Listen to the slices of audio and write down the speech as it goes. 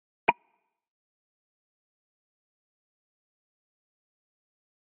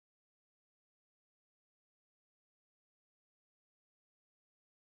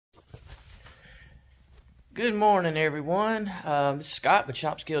Good morning, everyone. This is Scott with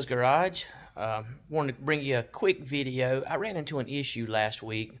Shop Skills Garage. Wanted to bring you a quick video. I ran into an issue last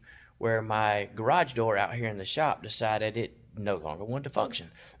week where my garage door out here in the shop decided it no longer wanted to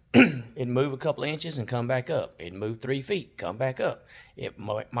function. It'd move a couple of inches and come back up. It'd move 3 feet, come back up. It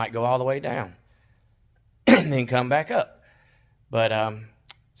might go all the way down and then come back up. But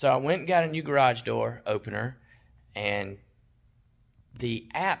so I went and got a new garage door opener, and the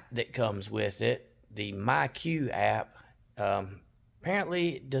app that comes with it, the MyQ app,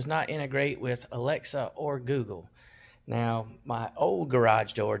 apparently does not integrate with Alexa or Google. Now, my old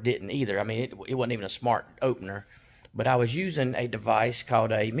garage door didn't either. I mean, it wasn't even a smart opener, but I was using a device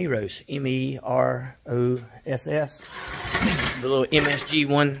called a Meross, M-E-R-O-S-S, the little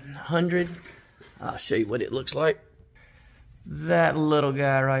MSG100. I'll show you what it looks like. That little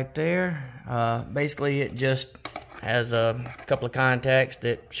guy right there, basically it just has a couple of contacts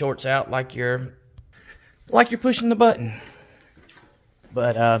that shorts out like you're pushing the button.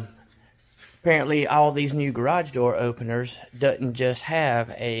 But apparently all these new garage door openers doesn't just have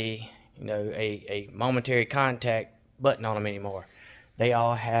a momentary contact button on them anymore. They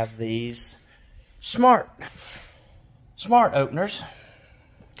all have these smart openers.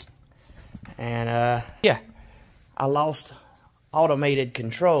 And yeah, I lost automated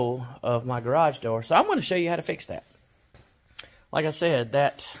control of my garage door, so I'm going to show you how to fix that. Like I said,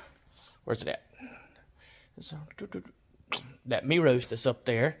 where's it at? That Meross that's up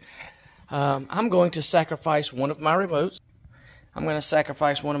there. I'm going to sacrifice one of my remotes.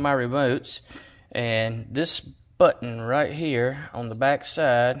 And this button right here on the back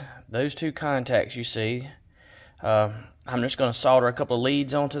side, those two contacts you see, I'm just going to solder a couple of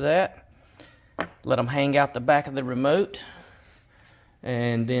leads onto that, let them hang out the back of the remote,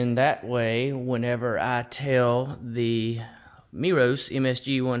 and then that way, whenever I tell the Meross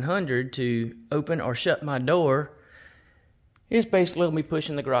MSG100 to open or shut my door, it's basically me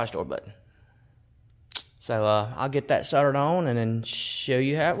pushing the garage door button. So I'll get that soldered on and then show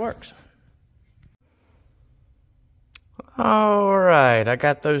you how it works. Alright, I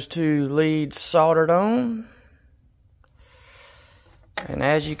got those two leads soldered on. And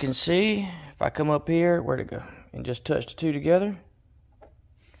as you can see, if I come up here, where'd it go? And just touch the two together.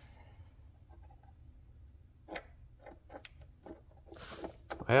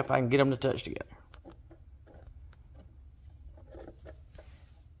 Well, if I can get them to touch together.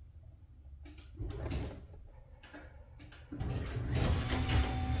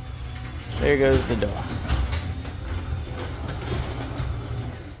 There goes the door.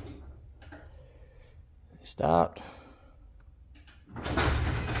 Stopped.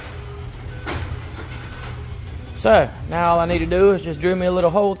 So, now all I need to do is just drill me a little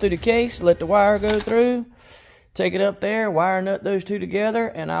hole through the case, let the wire go through, take it up there, wire nut those two together,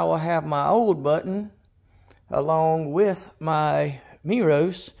 and I will have my old button along with my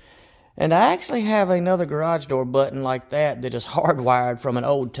Meross. And I actually have another garage door button like that is hardwired from an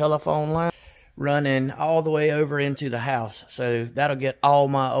old telephone line running all the way over into the house. So that'll get all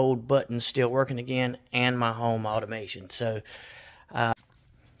my old buttons still working again and my home automation. So,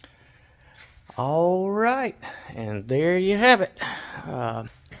 all right, and there you have it. Got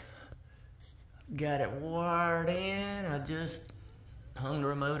it wired in. I just hung the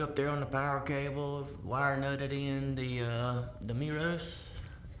remote up there on the power cable, wire nutted in the Meross,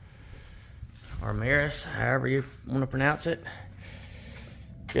 or Meross, however you want to pronounce it.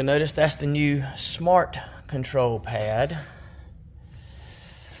 You'll notice that's the new smart control pad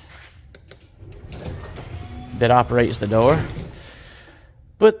that operates the door,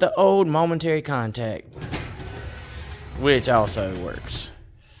 but the old momentary contact, which also works.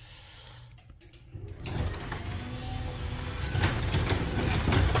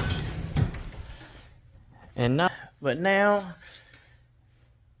 But now,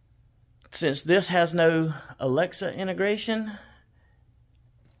 since this has no Alexa integration,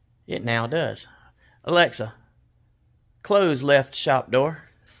 it now does. Alexa, close left shop door.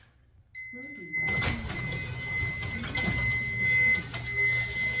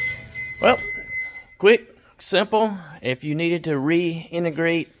 Well, quick, simple. If you needed to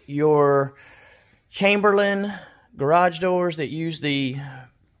reintegrate your Chamberlain garage doors that use the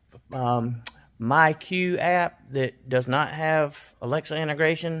MyQ app that does not have Alexa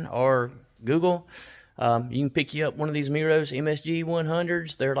integration or Google, you can pick you up one of these Meross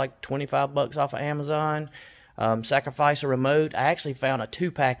MSG100s. They're like 25 bucks off of Amazon. Sacrifice a remote. I actually found a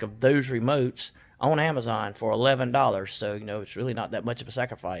 2-pack of those remotes on Amazon for $11. So, it's really not that much of a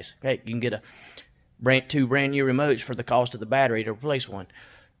sacrifice. Hey, you can get two brand new remotes for the cost of the battery to replace one.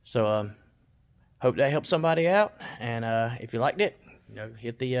 So, hope that helped somebody out. And if you liked it,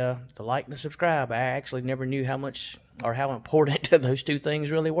 hit the like and the subscribe. I actually never knew how much or how important those two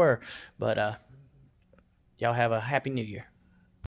things really were. But y'all have a happy New Year.